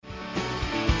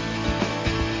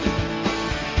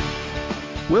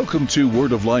Welcome to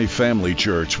Word of Life Family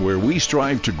Church, where we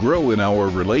strive to grow in our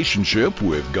relationship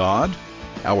with God,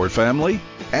 our family,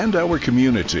 and our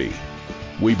community.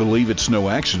 We believe it's no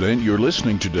accident you're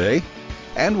listening today,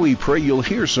 and we pray you'll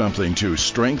hear something to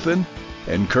strengthen,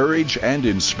 encourage, and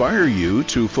inspire you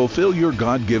to fulfill your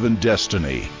God-given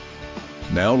destiny.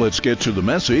 Now let's get to the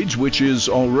message, which is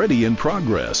already in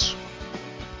progress.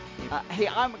 Hey,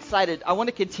 I'm excited. I want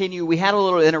to continue. We had a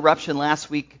little interruption last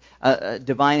week, a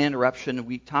divine interruption.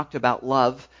 We talked about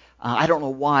love. I don't know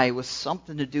why. It was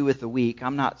something to do with the week.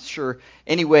 I'm not sure.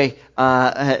 Anyway,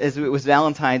 as it was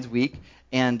Valentine's week,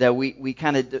 and we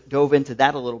kind of dove into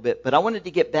that a little bit. But I wanted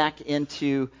to get back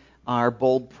into our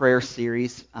Bold Prayer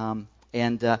series.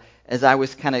 As I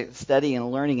was kind of studying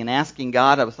and learning and asking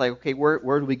God, I was like, okay,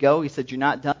 where do we go? He said, you're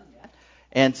not done.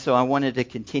 And so I wanted to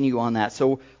continue on that.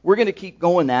 So we're going to keep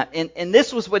going that. And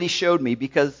this was what he showed me,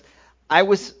 because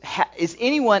is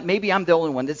anyone, maybe I'm the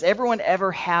only one, does everyone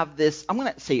ever have this, I'm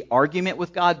going to say argument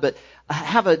with God, but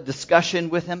have a discussion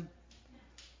with him?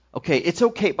 Okay, it's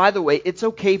okay. By the way, it's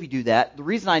okay if you do that. The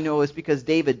reason I know is because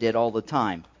David did all the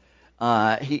time.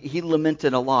 He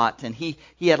lamented a lot, and he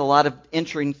had a lot of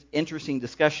interesting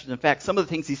discussions. In fact, some of the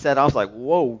things he said, I was like,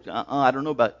 whoa, I don't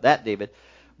know about that, David.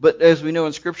 But as we know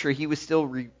in Scripture, he was still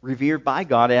revered by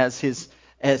God as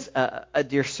a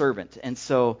dear servant. And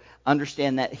so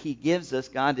understand that he gives us,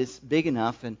 God is big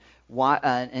enough and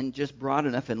just broad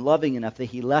enough and loving enough that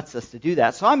he lets us to do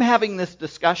that. So I'm having this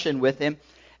discussion with him,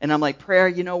 and I'm like, prayer,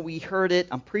 we heard it.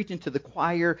 I'm preaching to the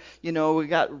choir. We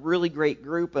got a really great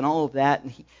group and all of that.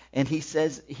 And he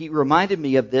says, he reminded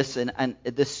me of this and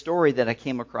this story that I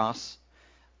came across,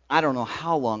 I don't know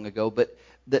how long ago, but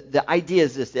the idea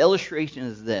is this. The illustration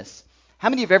is this. How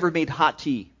many have ever made hot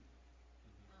tea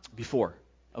before?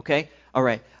 Okay? All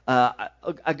right.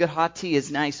 A good hot tea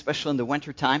is nice, especially in the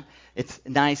wintertime. It's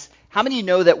nice. How many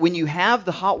know that when you have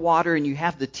the hot water and you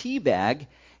have the tea bag,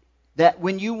 that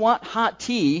when you want hot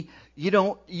tea,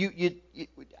 think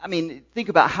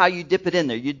about how you dip it in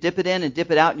there. You dip it in and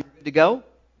dip it out and you're good to go?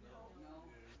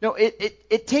 No,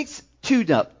 it takes two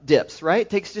dips, right? It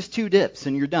takes just two dips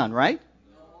and you're done, right?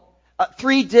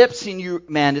 3 dips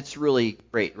and it's really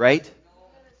great, right?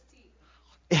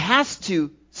 It has to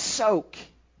soak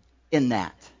in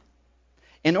that.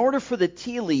 In order for the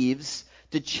tea leaves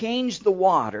to change the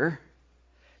water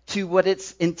to what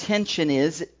its intention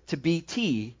is to be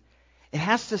tea, it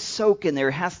has to soak in there.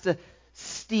 It has to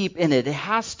steep in it. It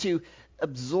has to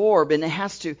absorb, and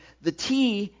the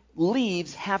tea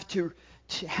leaves have to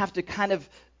kind of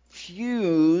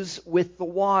fuse with the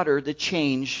water to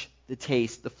change the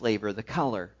taste, the flavor, the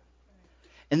color.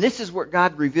 And this is what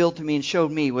God revealed to me and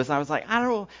showed me. I was like, I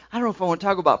don't know if I want to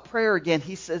talk about prayer again.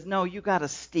 He says, no, you got to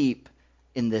steep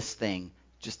in this thing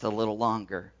just a little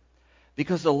longer.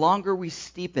 Because the longer we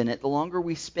steep in it, the longer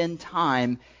we spend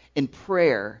time in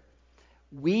prayer,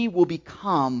 we will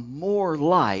become more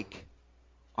like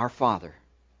our Father.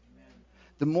 Amen.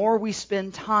 The more we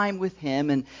spend time with him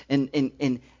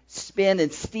and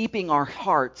steeping our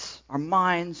hearts, our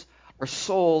minds, our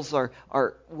souls,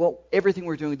 everything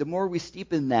we're doing, the more we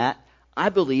steep in that, I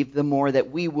believe the more that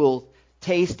we will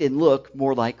taste and look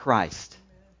more like Christ.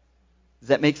 Does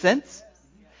that make sense?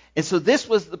 And so this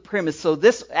was the premise. So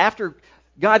this, after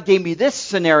God gave me this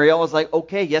scenario, I was like,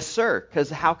 okay, yes, sir,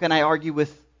 because how can I argue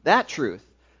with that truth?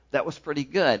 That was pretty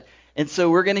good. And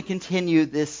so we're going to continue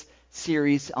this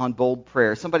series on bold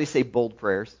prayer. Somebody say bold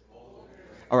prayers. Bold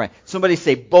prayers. All right. Somebody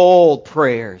say bold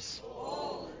prayers.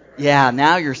 Yeah,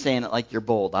 now you're saying it like you're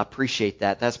bold. I appreciate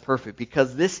that. That's perfect,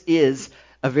 because this is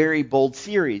a very bold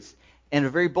series. And a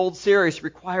very bold series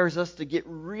requires us to get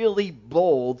really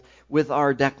bold with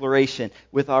our declaration,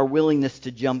 with our willingness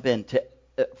to jump in,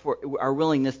 for our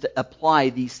willingness to apply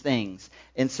these things.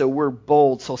 And so we're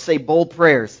bold. So say bold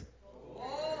prayers.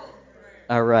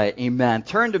 All right, amen.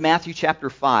 Turn to Matthew chapter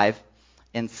 5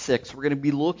 and 6. We're going to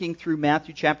be looking through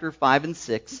Matthew chapter 5 and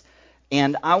 6.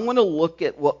 And I want to look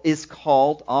at what is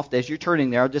called, as you're turning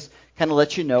there, I'll just kind of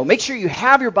let you know. Make sure you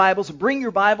have your Bibles, bring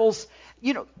your Bibles.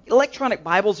 Electronic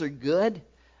Bibles are good,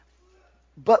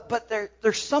 but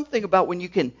there's something about when you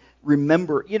can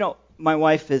remember. My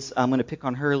wife is, I'm going to pick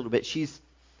on her a little bit. She's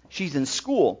in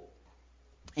school,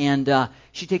 and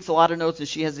she takes a lot of notes, and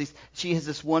she has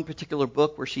this one particular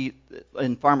book where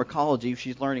in pharmacology,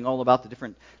 she's learning all about the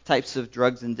different types of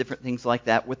drugs and different things like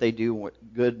that, what they do, what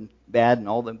good and bad, and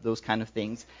all those kind of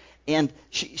things. And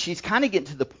she's kind of getting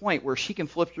to the point where she can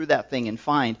flip through that thing and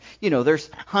find, there's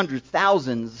hundreds,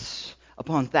 thousands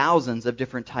upon thousands of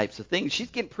different types of things. She's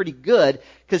getting pretty good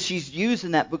because she's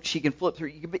using that book. She can flip through.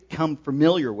 You can become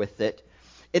familiar with it.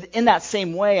 In that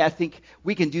same way, I think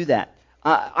we can do that.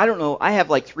 I don't know, I have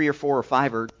like 3 or 4 or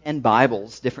 5 or 10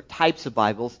 Bibles, different types of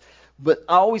Bibles. But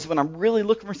I always, when I'm really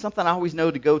looking for something, I always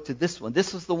know to go to this one.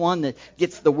 This is the one that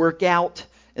gets the workout.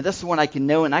 And this is the one I can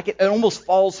know. And it almost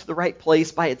falls to the right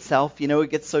place by itself. It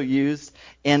gets so used.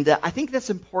 And I think that's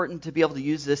important to be able to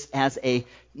use this as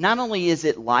not only is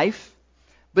it life,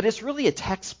 but it's really a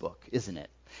textbook, isn't it?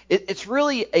 It's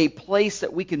really a place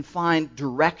that we can find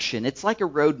direction. It's like a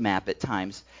road map at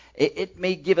times. It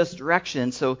may give us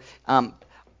direction. So I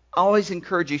always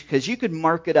encourage you, because you could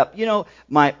mark it up.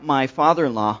 My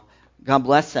father-in-law, God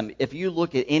bless him, if you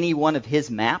look at any one of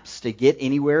his maps to get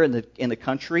anywhere in the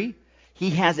country, he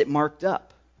has it marked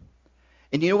up.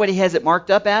 And you know what he has it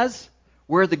marked up as?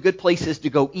 Where the good place is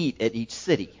to go eat at each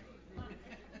city.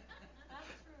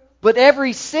 But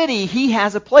every city, he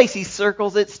has a place. He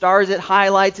circles it, stars it,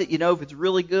 highlights it, if it's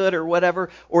really good or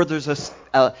whatever. Or there's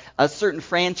a certain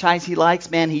franchise he likes,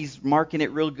 man, he's marking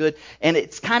it real good. And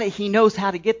it's he knows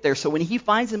how to get there. So when he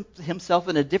finds himself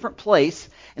in a different place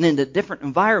and in a different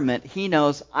environment, he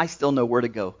knows, I still know where to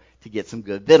go to get some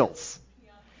good victuals.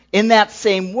 In that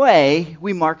same way,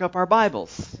 we mark up our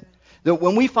Bibles. That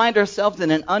when we find ourselves in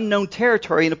an unknown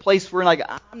territory, in a place where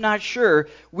I'm not sure,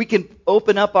 we can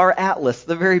open up our atlas,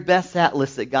 the very best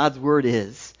atlas that God's Word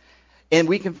is, and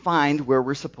we can find where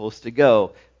we're supposed to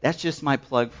go. That's just my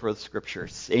plug for the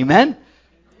Scriptures. Amen?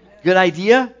 Good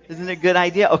idea? Isn't it a good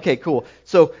idea? Okay, cool.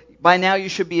 So by now you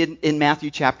should be in Matthew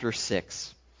chapter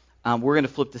 6. We're going to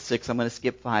flip to 6. I'm going to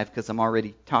skip 5 because I'm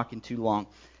already talking too long.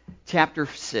 Chapter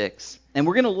 6. And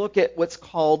we're going to look at what's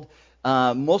called,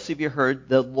 most of you heard,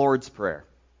 the Lord's Prayer.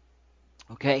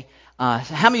 Okay? So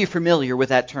how many of you are familiar with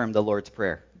that term, the Lord's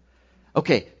Prayer?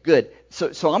 Okay, good. So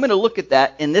I'm going to look at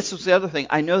that, and this was the other thing.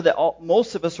 I know that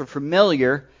most of us are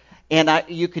familiar, and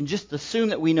you can just assume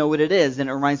that we know what it is, and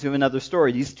it reminds me of another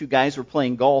story. These 2 guys were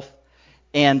playing golf,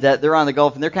 and they're on the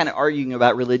golf, and they're kind of arguing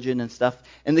about religion and stuff,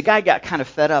 and the guy got kind of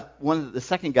fed up. The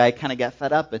second guy kind of got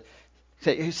fed up, and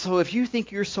said, so if you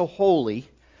think you're so holy,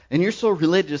 and you're so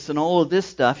religious and all of this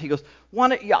stuff, he goes, I'll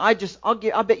bet you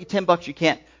 $10 you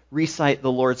can't recite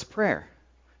the Lord's Prayer.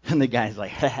 And the guy's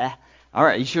like, all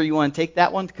right, you sure you want to take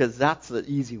that one? Because that's the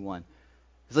easy one.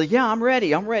 He's like, yeah, I'm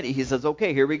ready. He says,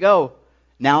 okay, here we go.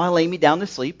 Now I lay me down to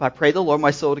sleep. I pray the Lord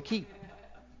my soul to keep.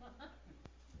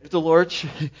 If the Lord,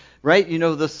 right?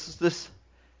 This.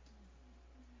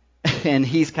 And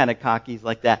he's kind of cocky. He's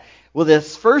like that. Well,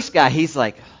 this first guy, he's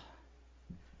like,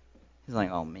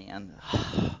 oh man.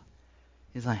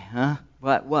 He's like, huh?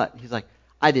 What? He's like,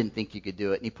 I didn't think you could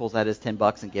do it. And he pulls out his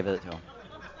 $10 and gives it to him.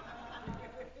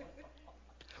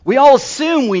 We all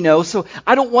assume we know, so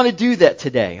I don't want to do that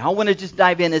today. I want to just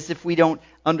dive in as if we don't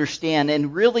understand.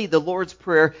 And really, the Lord's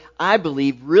Prayer, I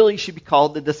believe, really should be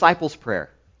called the Disciples' Prayer.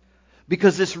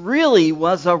 Because this really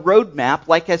was a roadmap,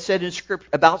 like I said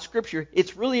about Scripture,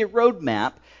 it's really a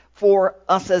roadmap for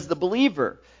us as the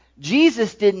believer.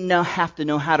 Jesus didn't have to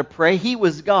know how to pray. He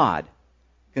was God.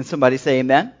 Can somebody say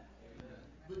amen?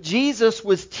 Jesus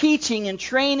was teaching and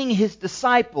training his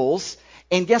disciples,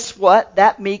 and guess what?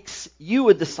 That makes you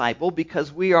a disciple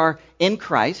because we are in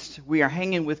Christ. We are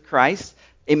hanging with Christ.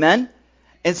 Amen?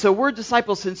 And so we're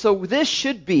disciples, and so this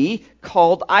should be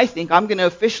called, I think, I'm going to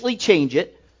officially change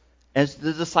it as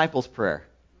the Disciples' Prayer.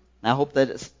 And I hope that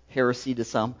it's heresy to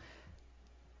some.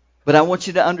 But I want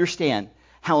you to understand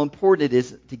how important it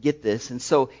is to get this. And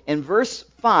so in verse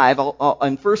 5,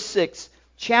 in verse 6,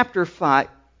 chapter 5,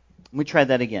 let me try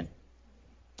that again.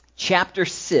 Chapter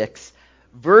 6,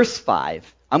 verse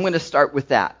 5, I'm going to start with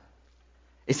that.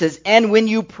 It says, and when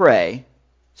you pray,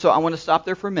 so I want to stop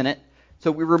there for a minute.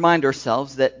 So we remind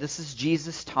ourselves that this is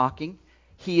Jesus talking.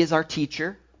 He is our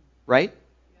teacher, right?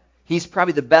 He's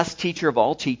probably the best teacher of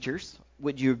all teachers.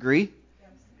 Would you agree?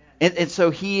 And so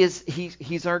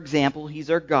he's our example, he's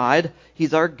our God,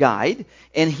 he's our guide.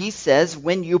 And he says,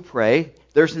 when you pray,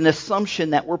 there's an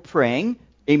assumption that we're praying.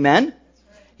 Amen?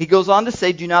 He goes on to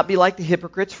say, do not be like the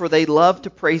hypocrites, for they love to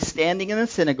pray standing in the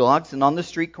synagogues and on the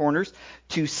street corners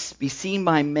to be seen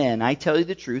by men. I tell you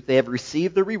the truth, they have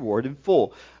received the reward in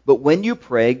full. But when you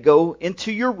pray, go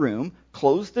into your room,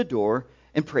 close the door,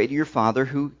 and pray to your Father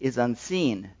who is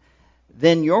unseen.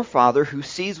 Then your Father who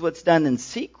sees what's done in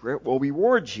secret will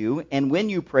reward you. And when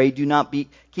you pray, do not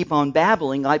keep on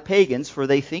babbling like pagans, for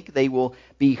they think they will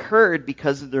be heard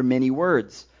because of their many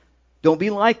words. Don't be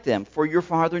like them, for your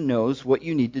Father knows what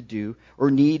you need to do or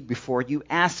need before you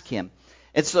ask Him.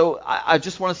 And so I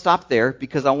just want to stop there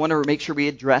because I want to make sure we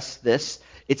address this.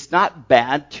 It's not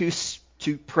bad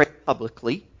to pray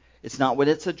publicly. It's not what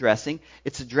it's addressing.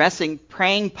 It's addressing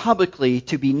praying publicly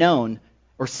to be known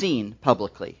or seen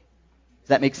publicly. Does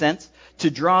that make sense?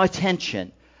 To draw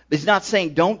attention. He's not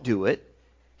saying don't do it.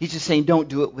 He's just saying don't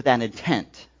do it with that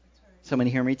intent.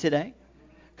 Somebody hear me today?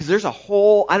 Because there's a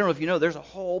whole, I don't know if you know, there's a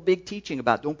whole big teaching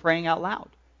about don't praying out loud.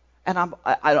 And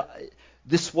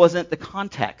this wasn't the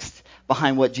context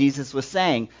behind what Jesus was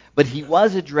saying, but he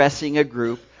was addressing a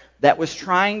group that was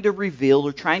trying to reveal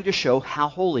or trying to show how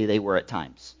holy they were at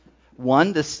times.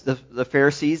 One, the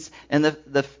Pharisees and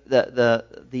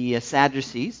the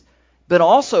Sadducees, but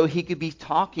also he could be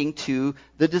talking to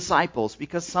the disciples,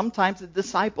 because sometimes the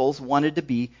disciples wanted to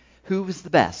be who was the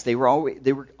best.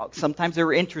 Sometimes they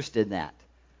were interested in that.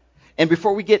 And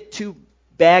before we get too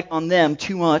bag on them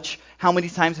too much, how many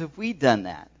times have we done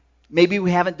that? Maybe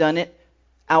we haven't done it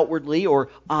outwardly or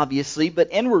obviously, but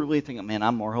inwardly thinking, man,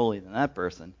 I'm more holy than that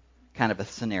person, kind of a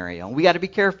scenario. And we got to be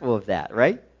careful of that,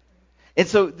 right? And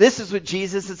so this is what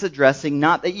Jesus is addressing,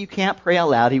 not that you can't pray out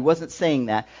loud. He wasn't saying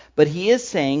that, but he is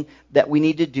saying that we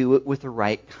need to do it with the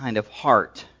right kind of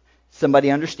heart.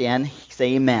 Somebody understand?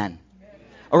 Say amen.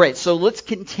 All right, so let's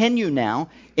continue now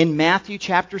in Matthew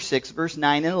chapter 6, verse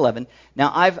 9 and 11.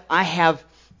 Now, I have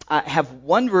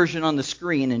one version on the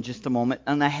screen in just a moment,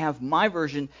 and I have my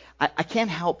version. I can't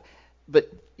help, but,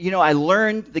 I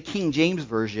learned the King James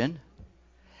Version,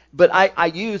 but I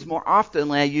use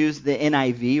the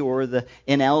NIV or the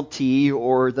NLT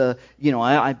or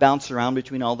I bounce around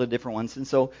between all the different ones. And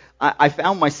so I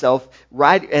found myself,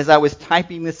 right as I was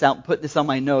typing this out and putting this on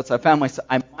my notes, I found myself,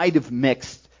 I might have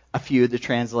mixed a few of the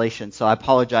translations, so I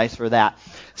apologize for that.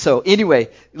 So anyway,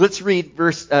 let's read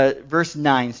verse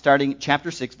 9, starting chapter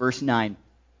 6, verse 9.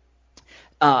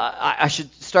 I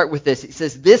should start with this. It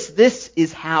says, this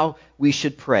is how we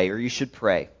should pray, or you should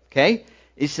pray, okay?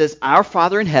 It says, Our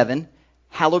Father in heaven,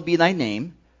 hallowed be thy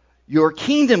name. Your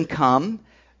kingdom come,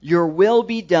 your will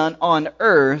be done on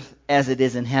earth as it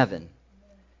is in heaven.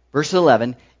 Verse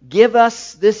 11, Give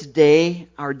us this day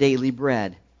our daily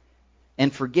bread,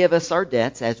 and forgive us our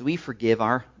debts as we forgive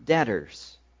our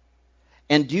debtors.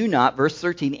 And do not, verse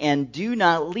 13, and do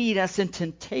not lead us in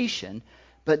temptation,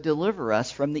 but deliver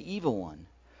us from the evil one.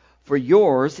 For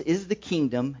yours is the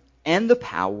kingdom and the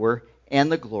power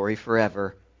and the glory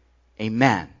forever.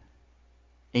 Amen.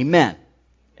 Amen.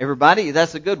 Everybody,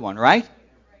 that's a good one, right?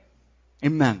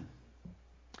 Amen.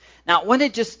 Now, I want to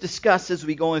just discuss as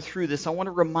we go through this, I want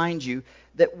to remind you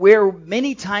that where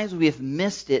many times we have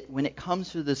missed it when it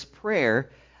comes to this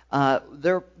prayer,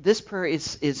 this prayer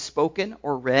is spoken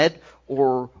or read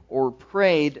or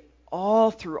prayed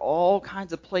all through all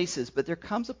kinds of places. But there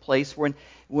comes a place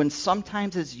when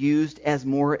sometimes it's used as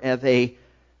more of a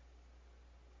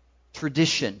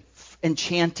tradition,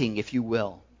 enchanting, if you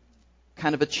will,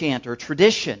 kind of a chant or a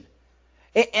tradition.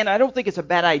 And I don't think it's a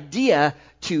bad idea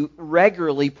to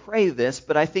regularly pray this,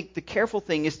 but I think the careful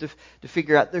thing is to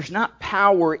figure out there's not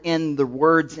power in the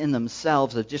words in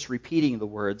themselves of just repeating the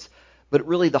words, but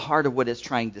really the heart of what it's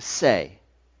trying to say.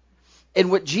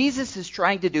 And what Jesus is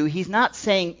trying to do, he's not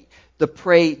saying to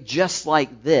pray just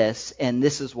like this and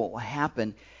this is what will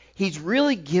happen. He's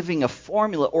really giving a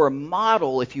formula or a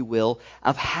model, if you will,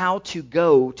 of how to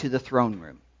go to the throne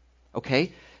room.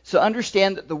 Okay? So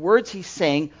understand that the words he's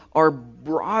saying are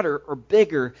broader or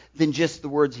bigger than just the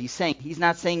words he's saying. He's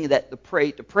not saying that to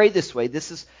pray this way.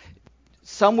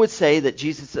 Some would say that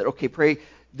Jesus said, okay, pray,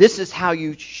 this is how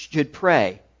you should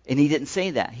pray. And he didn't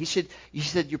say that. He said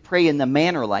you pray in the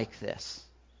manner like this.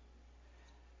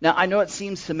 Now, I know it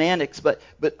seems semantics, but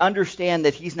understand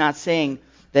that he's not saying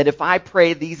that if I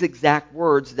pray these exact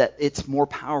words that it's more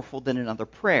powerful than another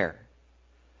prayer.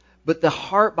 But the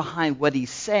heart behind what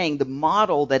he's saying, the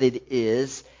model that it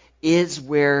is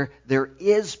where there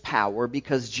is power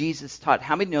because Jesus taught.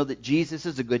 How many know that Jesus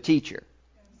is a good teacher?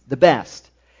 The best.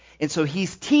 And so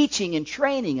he's teaching and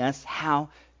training us how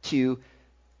to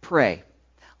pray.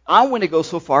 I want to go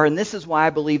so far, and this is why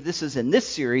I believe this is in this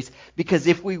series, because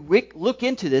if we look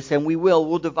into this, and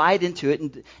we'll divide into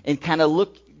it and kind of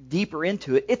look deeper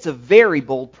into it, it's a very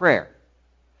bold prayer.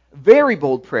 Very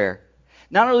bold prayer.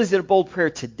 Not only is it a bold prayer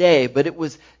today, but it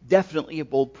was definitely a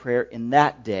bold prayer in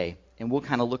that day. And we'll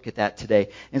kind of look at that today.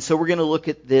 And so we're going to look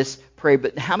at this prayer.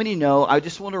 But how many know, I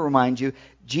just want to remind you,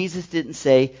 Jesus didn't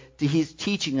say he's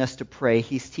teaching us to pray.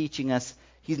 He's teaching us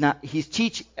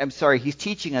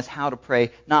how to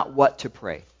pray, not what to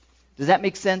pray. Does that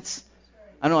make sense?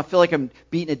 I don't know, I feel like I'm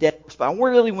beating a dead horse, but I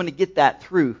really want to get that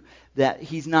through. That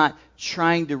he's not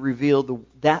trying to reveal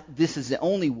that this is the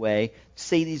only way.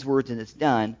 Say these words and it's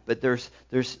done. But there's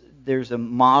a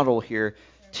model here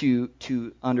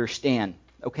to understand.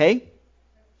 Okay?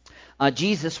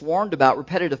 Jesus warned about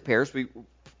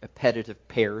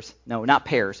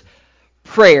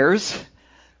prayers.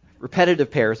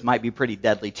 repetitive prayers might be pretty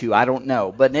deadly too. I don't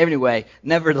know. But anyway,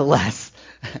 nevertheless,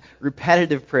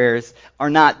 repetitive prayers are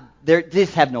not, they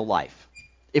just have no life.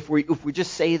 If we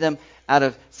just say them out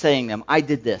of saying them. I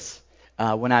did this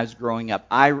when I was growing up.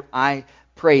 I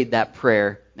prayed that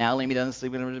prayer. Now lay me down to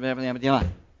sleep.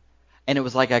 And it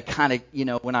was like a kind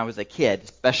of, when I was a kid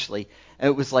especially,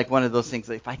 it was like one of those things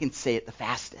that if I can say it the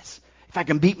fastest, if I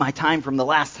can beat my time from the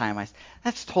last time,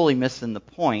 that's totally missing the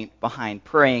point behind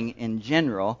praying in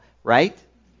general, right?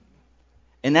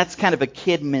 And that's kind of a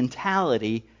kid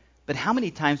mentality. But how many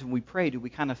times when we pray do we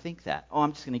kind of think that? Oh,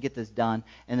 I'm just going to get this done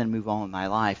and then move on with my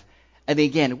life. And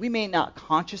again, we may not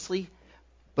consciously,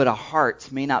 but our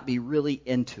hearts may not be really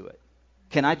into it.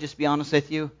 Can I just be honest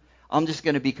with you? I'm just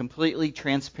going to be completely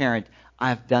transparent.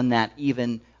 I've done that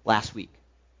even last week.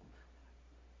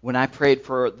 When I prayed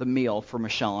for the meal for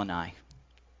Michelle and I.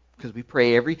 Because we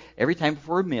pray every time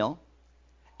before a meal.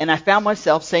 And I found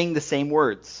myself saying the same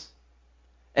words.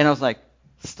 And I was like,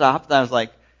 stopped. And I was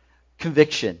like,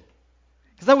 conviction.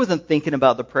 Because I wasn't thinking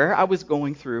about the prayer. I was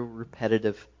going through a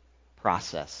repetitive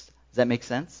process. Does that make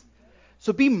sense?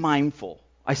 So be mindful.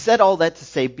 I said all that to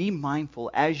say be mindful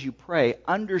as you pray.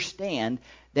 Understand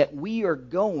that we are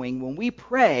going, when we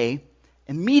pray,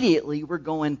 immediately we're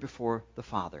going before the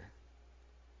Father.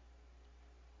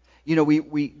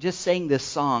 We just sang this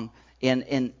song,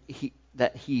 and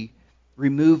he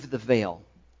removed the veil.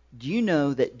 Do you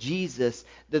know that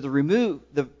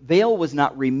the veil was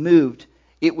not removed,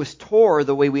 it was tore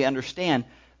the way we understand,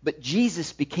 but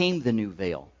Jesus became the new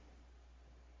veil.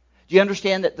 Do you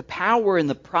understand that the power and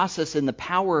the process and the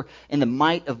power and the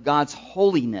might of God's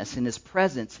holiness and His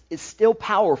presence is still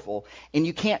powerful, and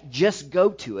you can't just go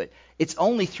to it. It's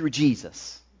only through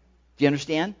Jesus. Do you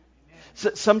understand?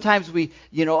 So sometimes we,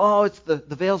 it's the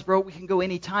veil's broke, we can go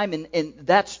anytime, and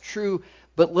that's true,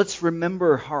 but let's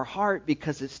remember our heart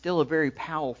because it's still a very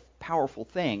powerful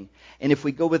thing. And if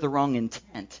we go with the wrong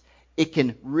intent, it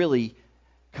can really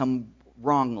come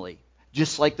wrongly.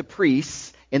 Just like the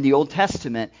priests in the Old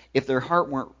Testament, if their heart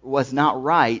was not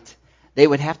right, they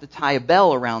would have to tie a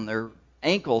bell around their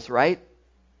ankles, right?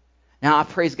 Now, I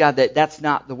praise God that that's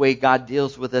not the way God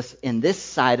deals with us in this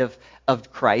side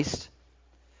of Christ.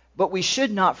 But we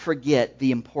should not forget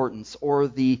the importance or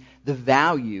the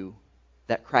value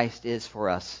that Christ is for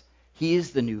us. He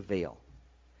is the new veil.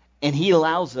 And He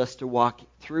allows us to walk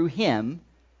through Him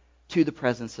to the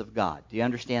presence of God. Do you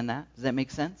understand that? Does that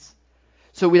make sense?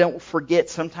 So we don't forget.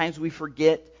 Sometimes we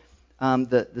forget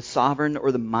the sovereign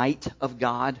or the might of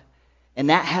God. And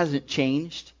that hasn't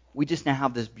changed. We just now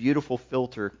have this beautiful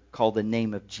filter called the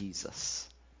name of Jesus,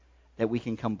 that we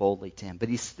can come boldly to Him. But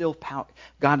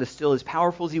God is still as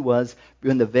powerful as He was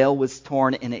when the veil was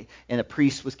torn and a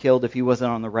priest was killed if he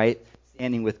wasn't on the right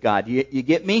standing with God. You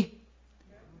get me?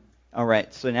 All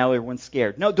right, so now everyone's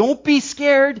scared. No, don't be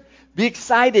scared. Be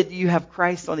excited. You have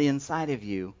Christ on the inside of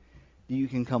you. You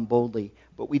can come boldly.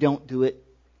 But we don't do it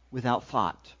without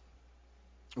thought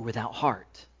or without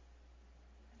heart.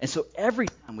 And so every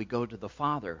time we go to the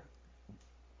Father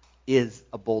is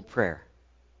a bold prayer.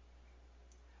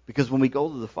 Because when we go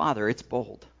to the Father, it's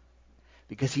bold.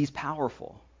 Because He's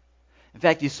powerful. In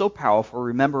fact, He's so powerful.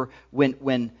 Remember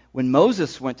when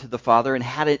Moses went to the Father and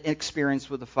had an experience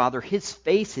with the Father, his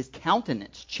face, his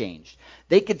countenance changed.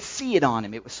 They could see it on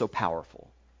him. It was so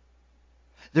powerful.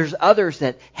 There's others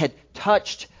that had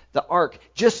touched the ark,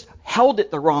 just held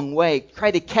it the wrong way,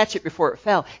 tried to catch it before it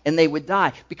fell, and they would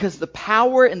die. Because the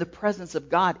power and the presence of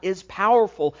God is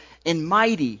powerful and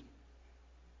mighty.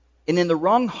 And in the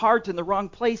wrong heart, in the wrong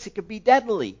place, it could be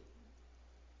deadly.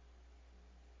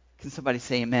 Can somebody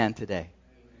say amen today? Amen.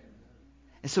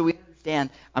 And so we understand,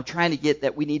 I'm trying to get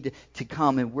that we need to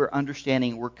come, and we're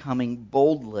understanding we're coming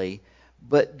boldly.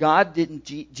 But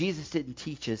Jesus didn't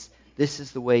teach us, this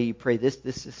is the way you pray, this,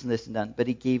 and this, and done. But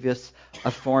He gave us a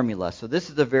formula. So this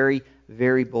is a very,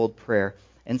 very bold prayer.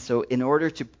 And so in order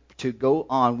to go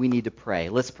on, we need to pray.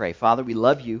 Let's pray. Father, we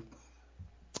love You.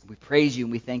 We praise You,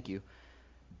 and we thank You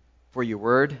for Your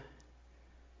word.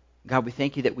 God, we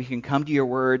thank You that we can come to Your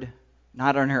word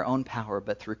not on our own power,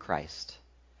 but through Christ.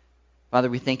 Father,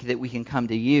 we thank You that we can come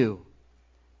to You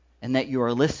and that You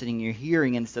are listening, You're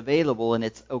hearing, and it's available, and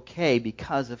it's okay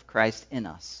because of Christ in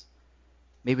us.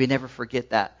 May we never forget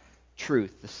that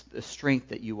truth, the strength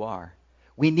that You are.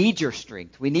 We need Your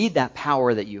strength. We need that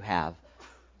power that You have.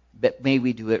 But may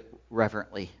we do it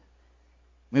reverently.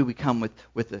 May we come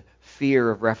with the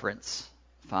fear of reverence,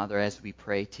 Father, as we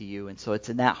pray to You. And so it's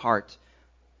in that heart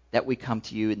that we come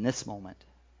to You in this moment.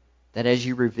 That as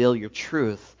You reveal Your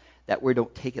truth, that we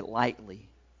don't take it lightly.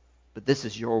 But this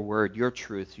is Your word, Your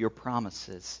truth, Your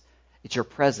promises. It's your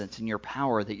presence and your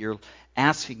power that you're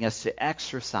asking us to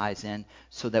exercise in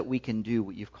so that we can do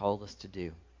what you've called us to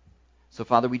do. So,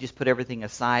 Father, we just put everything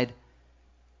aside.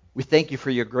 We thank you for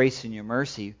your grace and your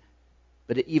mercy.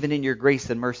 But even in your grace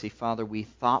and mercy, Father, we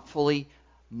thoughtfully,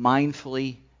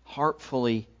 mindfully,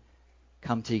 heartfully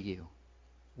come to you.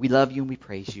 We love you and we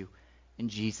praise you. In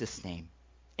Jesus' name,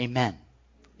 amen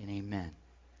and amen.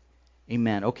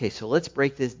 Amen. Okay, so let's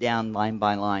break this down line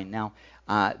by line. Now,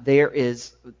 there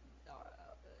is,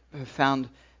 I found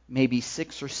maybe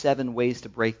 6 or 7 ways to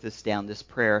break this down, this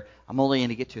prayer. I'm only going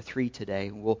to get to 3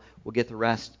 today. We'll get the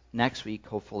rest next week,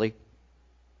 hopefully.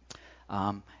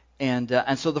 And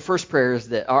so the first prayer is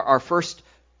that our first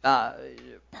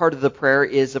part of the prayer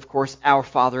is, of course, Our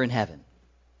Father in heaven,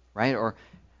 right? Or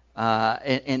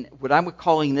and what I'm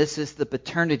calling this is the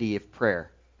paternity of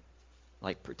prayer.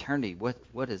 Like paternity,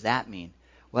 what does that mean?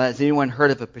 Well, has anyone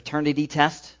heard of a paternity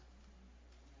test?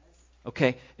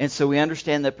 Okay, and so we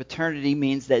understand that paternity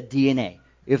means that DNA.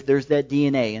 If there's that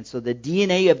DNA, and so the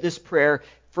DNA of this prayer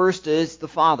first is the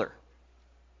Father.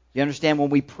 You understand,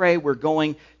 when we pray, we're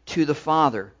going to the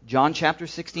Father. John chapter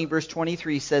 16, verse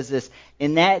 23 says this,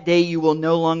 "In that day you will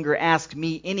no longer ask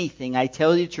me anything. I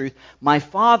tell you the truth, my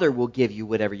Father will give you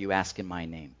whatever you ask in my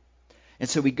name." And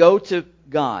so we go to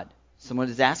God. Someone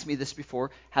has asked me this before.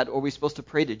 Are we supposed to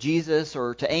pray to Jesus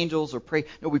or to angels or pray?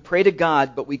 No, we pray to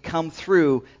God, but we come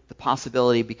through the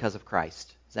possibility because of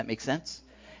Christ. Does that make sense?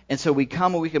 And so we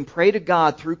come and we can pray to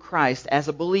God through Christ as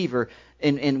a believer,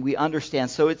 and we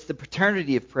understand. So it's the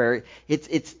paternity of prayer.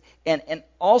 And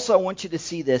also I want you to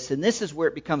see this, and this is where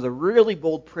it becomes a really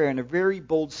bold prayer and a very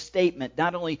bold statement,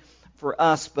 not only for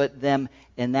us but them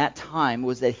in that time,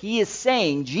 was that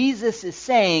Jesus is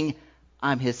saying,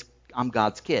 I'm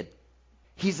God's kid.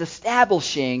 He's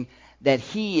establishing that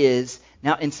he is,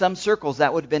 now in some circles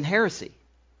that would have been heresy,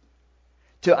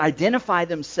 to identify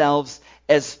themselves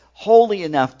as holy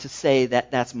enough to say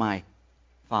that that's my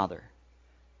Father.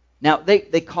 Now, they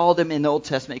called him in the Old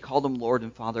Testament, they called him Lord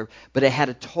and Father, but it had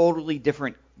a totally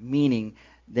different meaning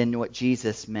than what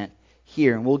Jesus meant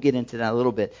here, and we'll get into that a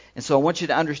little bit. And so I want you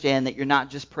to understand that you're not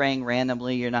just praying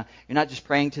randomly, you're not just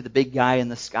praying to the big guy in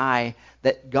the sky,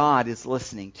 that God is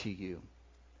listening to you.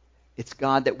 It's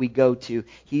God that we go to.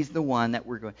 He's the one that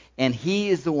we're going, and he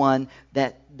is the one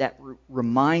that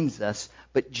reminds us,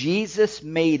 but Jesus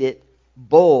made it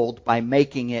bold by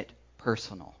making it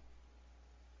personal.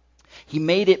 He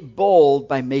made it bold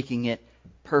by making it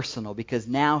personal because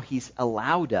now he's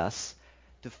allowed us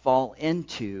to fall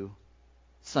into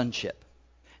sonship.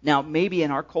 Now, maybe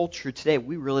in our culture today,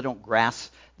 we really don't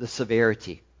grasp the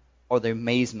severity or the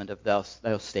amazement of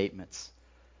those statements.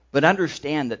 But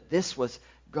understand that this was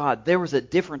God. There was a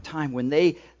different time when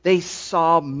they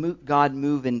saw God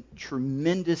move in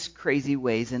tremendous, crazy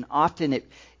ways. And often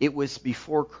it was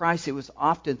before Christ. It was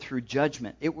often through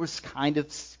judgment. It was kind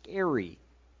of scary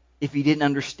if you didn't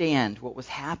understand what was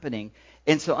happening.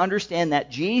 And so understand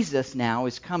that Jesus now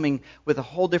is coming with a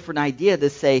whole different idea to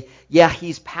say, yeah,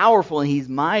 he's powerful and he's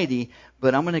mighty,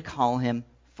 but I'm going to call him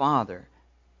Father.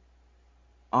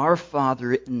 Our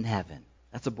Father in heaven.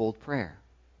 That's a bold prayer.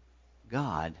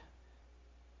 God,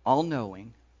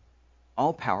 all-knowing,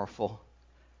 all-powerful,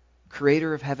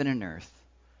 creator of heaven and earth,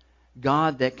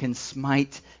 God that can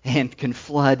smite and can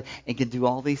flood and can do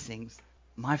all these things,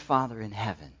 my Father in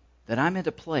heaven, that I'm at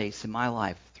a place in my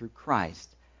life through Christ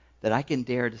that I can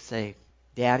dare to say,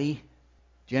 Daddy,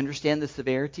 do you understand the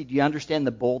severity? Do you understand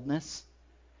the boldness?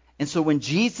 And so when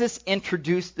Jesus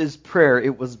introduced this prayer,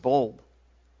 it was bold.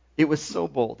 It was so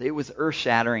bold. It was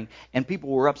earth-shattering, and people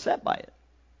were upset by it.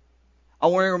 I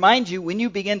want to remind you, when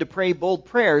you begin to pray bold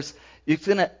prayers, it's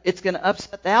going to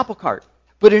upset the apple cart,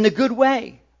 but in a good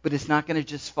way. But it's not going to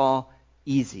just fall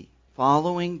easy.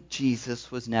 Following Jesus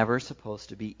was never supposed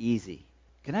to be easy.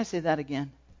 Can I say that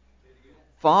again?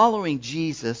 Following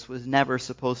Jesus was never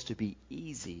supposed to be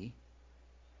easy,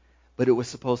 but it was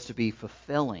supposed to be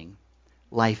fulfilling,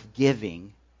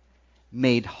 life-giving,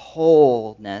 made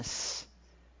wholeness,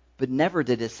 but never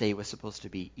did it say it was supposed to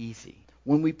be easy.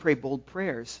 When we pray bold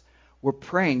prayers, we're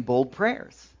praying bold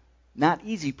prayers, not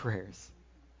easy prayers.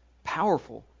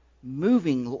 Powerful,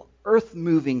 moving,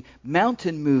 earth-moving,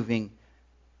 mountain-moving,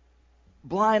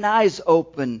 blind eyes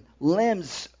open,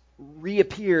 limbs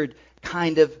reappeared,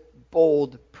 kind of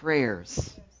bold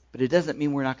prayers. But it doesn't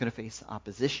mean we're not going to face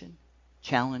opposition,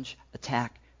 challenge,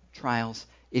 attack, trials,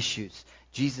 issues.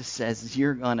 Jesus says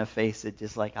you're going to face it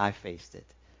just like I faced it.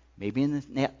 Maybe in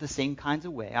the same kinds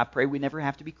of way. I pray we never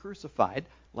have to be crucified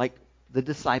like the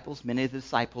disciples, many of the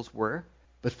disciples were.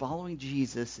 But following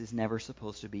Jesus is never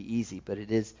supposed to be easy, but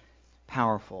it is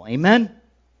powerful. Amen?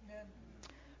 Amen.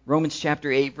 Romans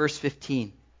chapter 8, verse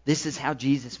 15. This is how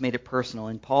Jesus made it personal.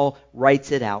 And Paul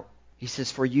writes it out. He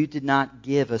says, "For you did not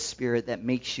give a spirit that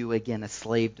makes you again a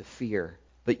slave to fear,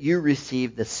 but you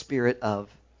received the spirit of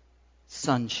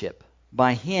sonship.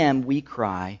 By him we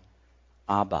cry,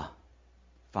 Abba,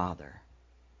 Father."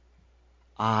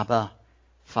 Abba,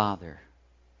 Father.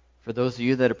 For those of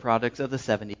you that are products of the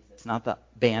 70s, it's not the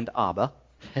band ABBA.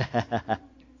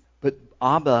 But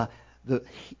Abba, the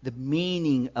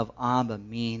meaning of Abba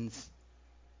means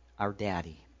our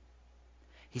daddy.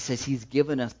 He says he's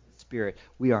given us the Spirit.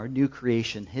 We are a new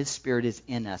creation. His Spirit is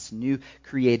in us, new,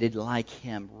 created like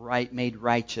him, right, made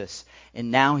righteous.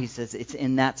 And now he says it's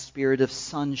in that spirit of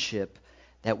sonship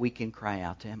that we can cry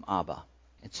out to him, Abba.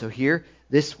 And so here,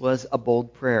 this was a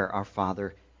bold prayer, our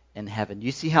Father in heaven. Do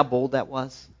you see how bold that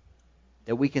was?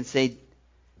 That we can say,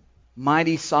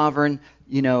 mighty, sovereign,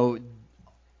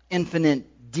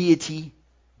 infinite deity,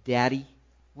 Daddy.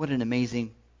 What an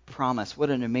amazing promise. What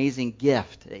an amazing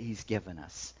gift that he's given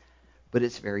us. But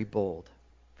it's very bold.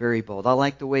 Very bold. I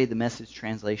like the way the Message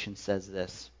translation says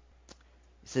this.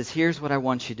 It says, here's what I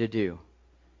want you to do.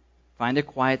 Find a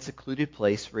quiet, secluded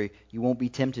place where you won't be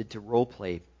tempted to role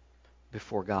play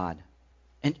before God.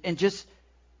 And just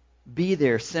be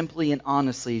there simply and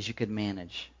honestly as you can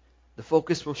manage. The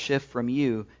focus will shift from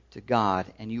you to God,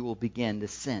 and you will begin to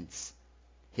sense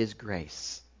his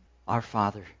grace. Our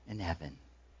Father in heaven.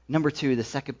 Number 2, the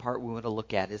second part we want to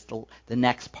look at is the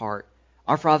next part.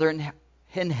 Our Father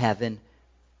in heaven,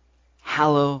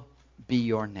 hallowed be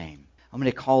your name. I'm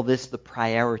going to call this the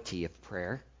priority of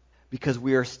prayer, because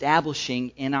we are establishing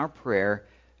in our prayer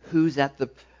who's at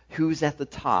the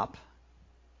top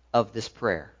of this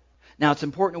prayer. Now, it's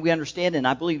important we understand, and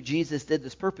I believe Jesus did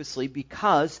this purposely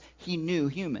because he knew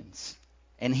humans.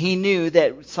 And he knew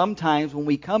that sometimes when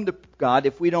we come to God,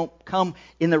 if we don't come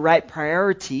in the right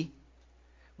priority,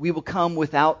 we will come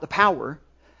without the power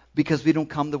because we don't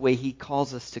come the way he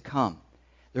calls us to come.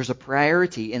 There's a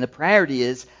priority, and the priority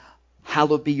is,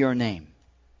 hallowed be your name.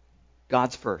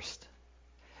 God's first.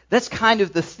 That's kind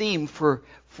of the theme for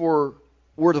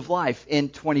Word of Life in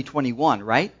 2021,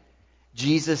 right?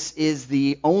 Jesus is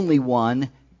the only one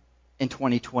in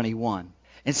 2021.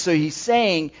 And so he's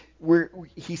saying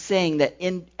that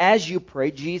as you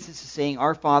pray, Jesus is saying,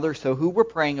 our Father. So who we're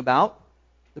praying about?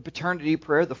 The paternity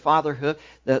prayer, the fatherhood,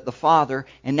 the Father.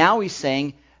 And now he's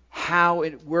saying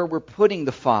where we're putting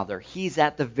the Father. He's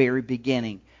at the very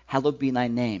beginning. Hallowed be thy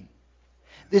name.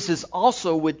 This is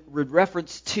also with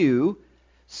reference to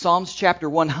Psalms chapter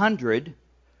 100,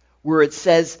 where it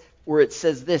says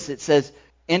this. It says,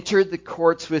 enter the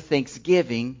courts with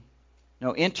thanksgiving.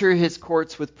 No, enter his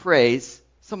courts with praise.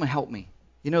 Someone help me.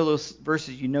 You know those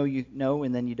verses you know,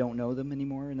 and then you don't know them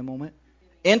anymore in a moment?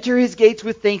 Enter his gates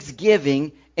with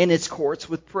thanksgiving and his courts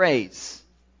with praise.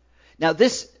 Now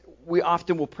this, we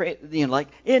often will pray, like,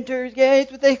 enter his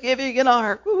gates with thanksgiving and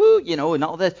our, woo-hoo, and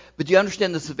all that. But do you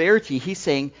understand the severity? He's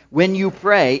saying, when you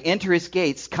pray, enter his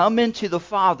gates, come into the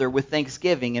Father with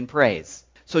thanksgiving and praise.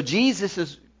 So Jesus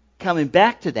is coming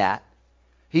back to that.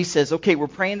 He says, okay, we're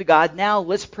praying to God. Now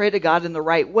let's pray to God in the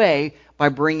right way by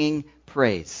bringing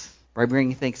praise, by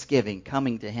bringing thanksgiving,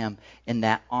 coming to him in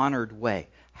that honored way.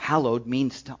 Hallowed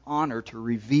means to honor, to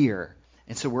revere.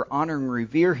 And so we're honoring and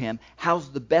revere him. How's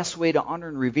the best way to honor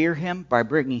and revere him? By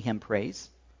bringing him praise,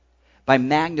 by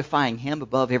magnifying him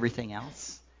above everything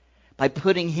else, by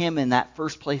putting him in that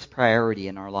first place priority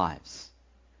in our lives.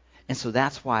 And so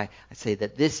that's why I say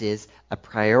that this is a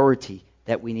priority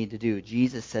that we need to do.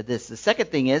 Jesus said this. The second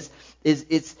thing is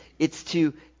it's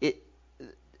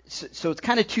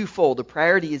kind of twofold. The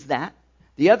priority is that.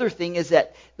 The other thing is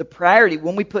that the priority,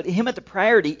 when we put him at the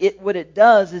priority, what it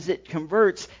does is it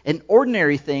converts an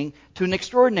ordinary thing to an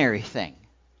extraordinary thing.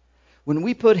 When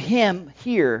we put him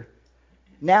here,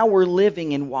 now we're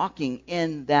living and walking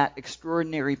in that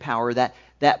extraordinary power,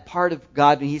 that part of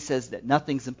God, when he says that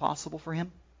nothing's impossible for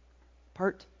him,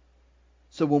 part.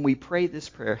 So when we pray this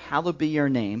prayer, hallowed be your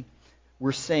name,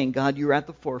 we're saying, God, you're at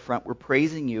the forefront, we're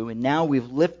praising you, and now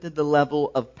we've lifted the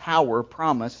level of power,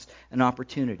 promise, and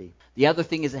opportunity. The other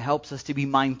thing is it helps us to be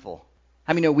mindful.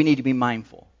 How many know we need to be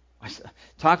mindful? I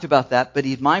talked about that, but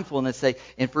he's mindful, and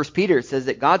in 1 Peter it says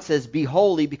that God says, be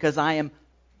holy because I am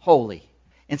holy.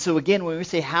 And so again, when we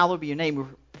say hallowed be your name, we're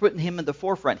putting him in the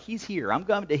forefront. He's here. I'm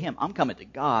coming to him. I'm coming to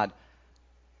God.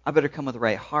 I better come with the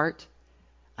right heart.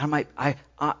 I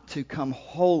ought to come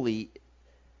holy.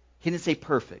 He didn't say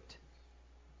perfect.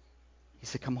 He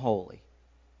said, come holy.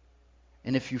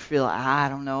 And if you feel, I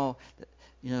don't know,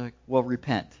 well,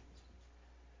 repent.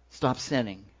 Stop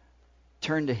sinning.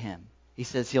 Turn to him. He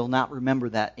says he'll not remember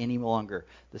that any longer.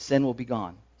 The sin will be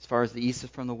gone as far as the east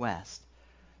is from the west.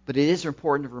 But it is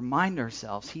important to remind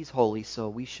ourselves He's holy, so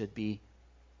we should be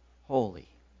holy.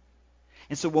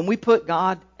 And so when we put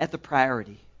God at the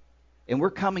priority, and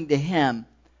we're coming to Him,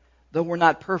 though we're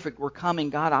not perfect, we're coming,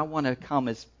 God, I want to come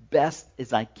as best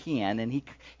as I can. And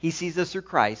He sees us through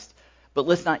Christ. But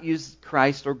let's not use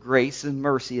Christ or grace and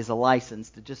mercy as a license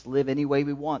to just live any way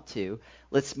we want to.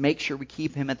 Let's make sure we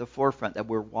keep Him at the forefront, that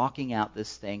we're walking out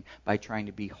this thing by trying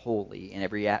to be holy in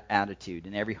every attitude,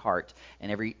 in every heart, and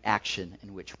every action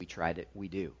in which we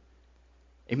do.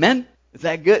 Amen? Is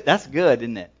that good? That's good,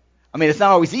 isn't it? I mean, it's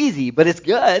not always easy, but it's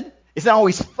good. It's not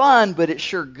always fun, but it's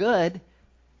sure good.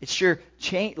 It's sure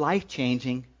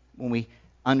life-changing when we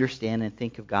understand and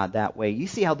think of God that way. You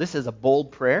see how this is a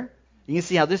bold prayer? You can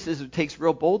see how it takes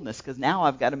real boldness, because now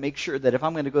I've got to make sure that if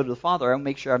I'm going to go to the Father, I'll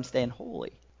make sure I'm staying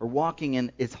holy, or walking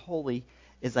in as holy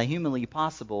as I humanly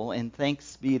possible, and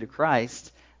thanks be to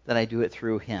Christ that I do it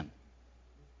through Him.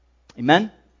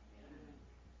 Amen?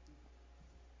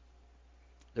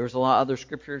 There's a lot of other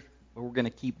scriptures, but we're going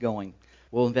to keep going.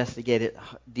 We'll investigate it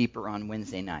deeper on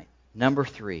Wednesday night. Number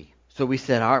 3. So we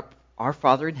said, Our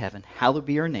Father in heaven, hallowed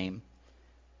be your name.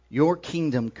 Your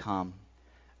kingdom come,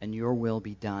 and your will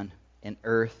be done in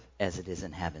earth as it is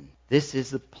in heaven. This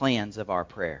is the plans of our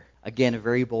prayer. Again, a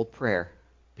very bold prayer.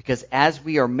 Because as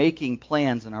we are making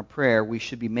plans in our prayer, we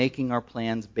should be making our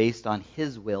plans based on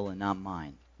His will and not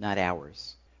mine, not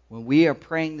ours. When we are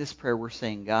praying this prayer, we're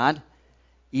saying, God,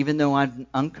 even though I'm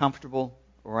uncomfortable,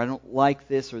 or I don't like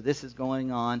this, or this is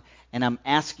going on, and I'm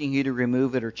asking you to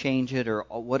remove it or change it, or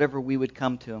whatever we would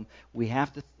come to Him, we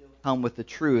have to still come with the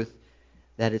truth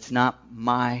that it's not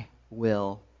my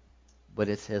will, but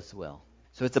it's His will.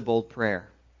 So it's a bold prayer.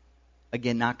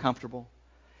 Again, not comfortable.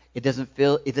 It doesn't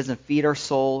feed our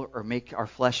soul or make our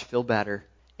flesh feel better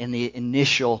in the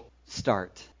initial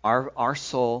start. Our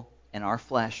soul and our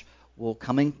flesh will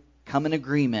come in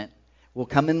agreement, will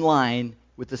come in line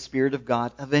with the Spirit of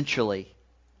God eventually.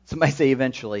 Somebody say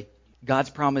eventually. God's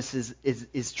promise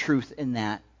is truth in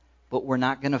that, but we're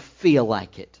not going to feel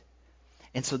like it.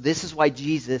 And so this is why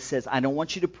Jesus says, I don't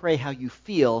want you to pray how you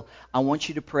feel. I want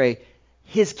you to pray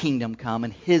His kingdom come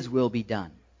and His will be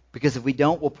done. Because if we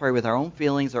don't, we'll pray with our own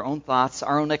feelings, our own thoughts,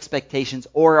 our own expectations,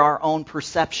 or our own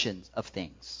perceptions of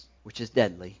things, which is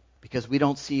deadly. Because we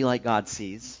don't see like God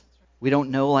sees. We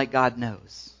don't know like God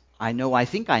knows. I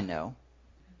think I know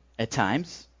at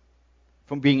times,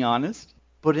 from being honest.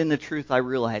 But in the truth, I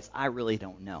realize I really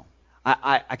don't know.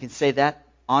 I can say that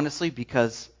honestly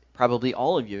because probably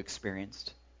all of you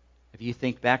experienced. If you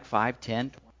think back 5,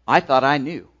 10, 20, I thought I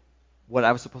knew what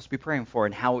I was supposed to be praying for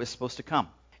and how it was supposed to come.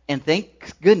 And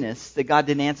thank goodness that God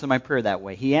didn't answer my prayer that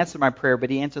way. He answered my prayer, but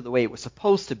He answered the way it was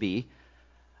supposed to be.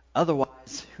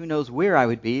 Otherwise, who knows where I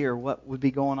would be or what would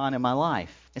be going on in my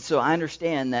life. And so I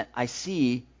understand that I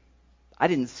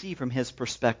didn't see from His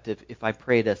perspective if I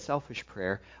prayed a selfish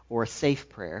prayer or a safe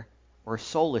prayer or a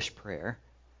soulish prayer.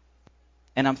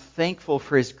 And I'm thankful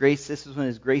for His grace. This is when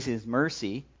His grace and His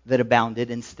mercy that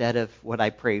abounded instead of what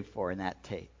I prayed for in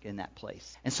that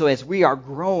place. And so as we are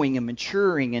growing and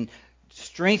maturing and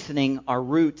strengthening our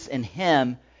roots in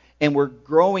Him, and we're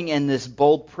growing in this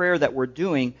bold prayer that we're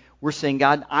doing, we're saying,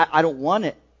 God, I don't want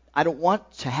it. I don't want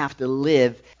to have to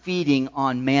live feeding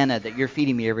on manna that you're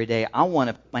feeding me every day. I want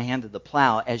to put my hand to the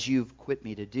plow as you've quit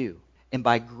me to do. And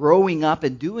by growing up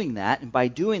and doing that, and by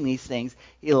doing these things,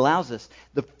 He allows us.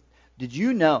 Did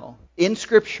you know, in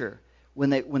Scripture, when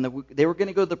they were going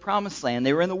to go to the Promised Land,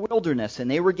 they were in the wilderness,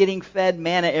 and they were getting fed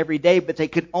manna every day, but they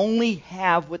could only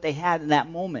have what they had in that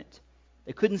moment.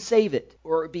 They couldn't save it,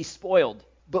 or it would be spoiled.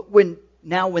 But when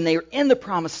they are in the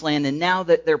Promised Land, and now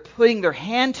that they're putting their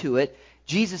hand to it,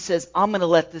 Jesus says, I'm going to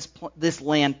let this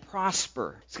land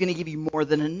prosper. It's going to give you more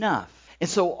than enough. And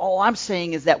so all I'm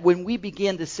saying is that when we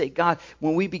begin to say, God,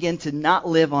 when we begin to not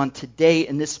live on today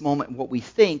in this moment what we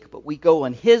think, but we go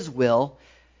on His will,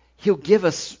 He'll give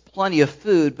us plenty of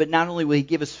food, but not only will He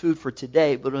give us food for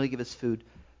today, but He'll give us food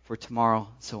for tomorrow,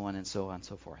 so on and so on and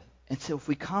so forth. And so if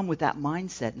we come with that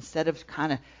mindset, instead of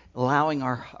kind of allowing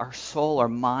our soul, our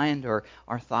mind, or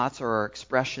our thoughts, or our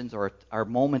expressions, or our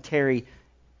momentary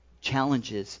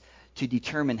challenges to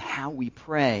determine how we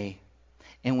pray,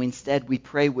 and instead we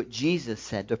pray what Jesus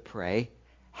said to pray,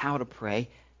 how to pray.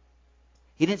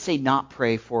 He didn't say not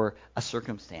pray for a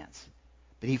circumstance,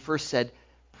 but He first said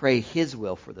pray His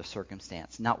will for the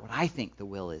circumstance, not what I think the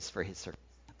will is for His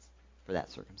circumstance, for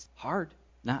that circumstance. Hard,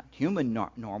 not human,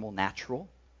 normal, natural,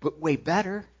 but way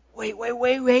better, way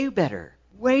better.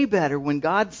 Way better when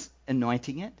God's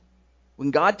anointing it, when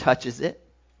God touches it.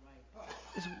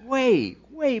 It's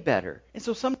way better. And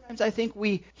so sometimes I think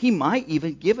He might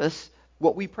even give us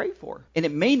what we pray for. And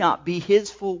it may not be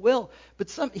his full will, but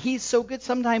he's so good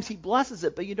sometimes he blesses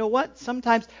it. But you know what?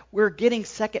 Sometimes we're getting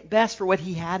second best for what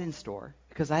he had in store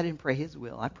because I didn't pray his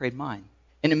will. I prayed mine.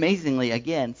 And amazingly,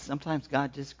 again, sometimes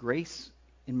God just grace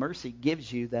and mercy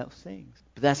gives you those things.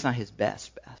 But that's not his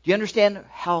best. Do you understand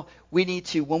how we need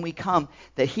to, when we come,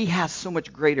 that he has so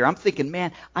much greater? I'm thinking,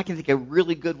 man, I can think of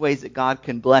really good ways that God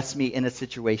can bless me in a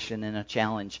situation, in a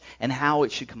challenge, and how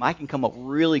it should come. I can come up with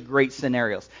really great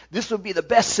scenarios. This would be the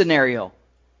best scenario.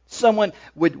 Someone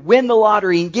would win the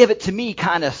lottery and give it to me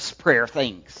kind of prayer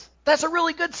things. That's a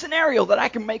really good scenario that I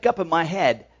can make up in my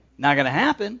head. Not going to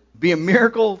happen. Be a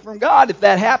miracle from God if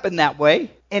that happened that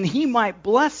way. And he might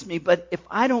bless me, but if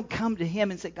I don't come to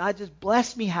him and say, God, just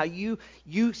bless me how you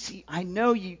see, I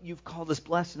know you've called us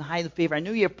blessed and highly favored. I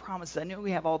know you have promises. I know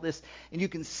we have all this. And you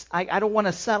can. I don't want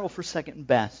to settle for second and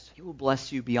best. He will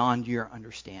bless you beyond your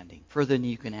understanding, further than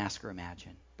you can ask or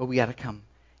imagine. But we got to come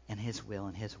in his will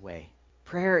and his way.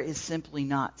 Prayer is simply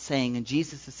not saying, and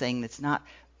Jesus is saying it's not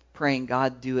praying,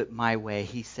 God, do it my way.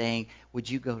 He's saying, would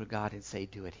you go to God and say,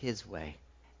 do it his way?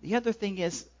 The other thing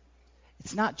is,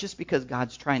 it's not just because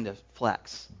God's trying to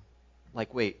flex.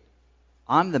 Like, wait,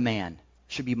 I'm the man.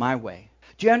 Should be my way.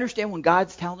 Do you understand when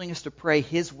God's telling us to pray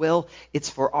his will,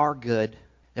 it's for our good?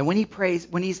 And when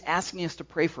he's asking us to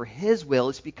pray for his will,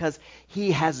 it's because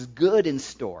he has good in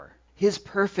store. His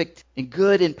perfect and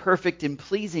good and perfect and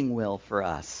pleasing will for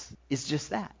us is just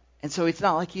that. And so it's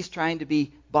not like he's trying to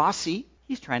be bossy.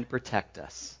 He's trying to protect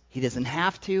us. He doesn't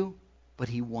have to, but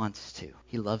he wants to.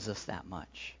 He loves us that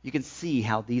much. You can see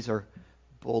how these are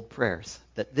bold prayers.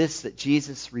 That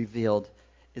Jesus revealed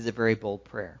is a very bold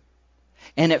prayer.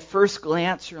 And at first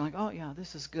glance, you're like, oh yeah,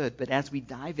 this is good. But as we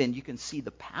dive in, you can see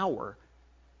the power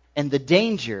and the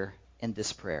danger in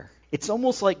this prayer. It's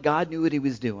almost like God knew what he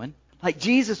was doing. Like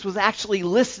Jesus was actually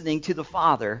listening to the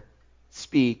Father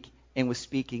speak and was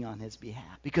speaking on his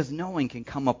behalf. Because no one can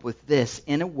come up with this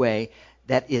in a way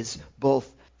that is both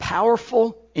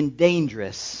powerful and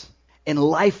dangerous and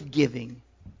life-giving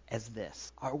as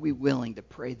this. Are we willing to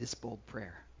pray this bold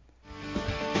prayer?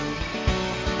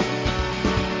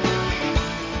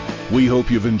 We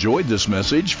hope you've enjoyed this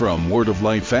message from Word of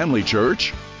Life Family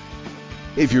Church.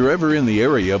 If you're ever in the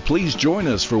area, please join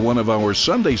us for one of our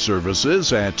Sunday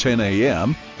services at 10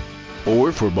 a.m.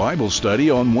 or for Bible study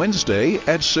on Wednesday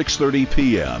at 6:30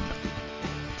 p.m.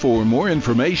 For more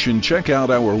information, check out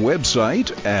our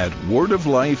website at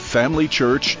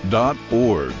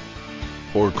wordoflifefamilychurch.org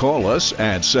or call us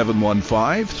at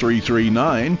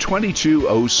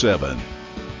 715-339-2207.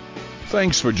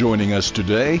 Thanks for joining us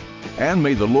today, and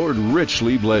may the Lord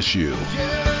richly bless you.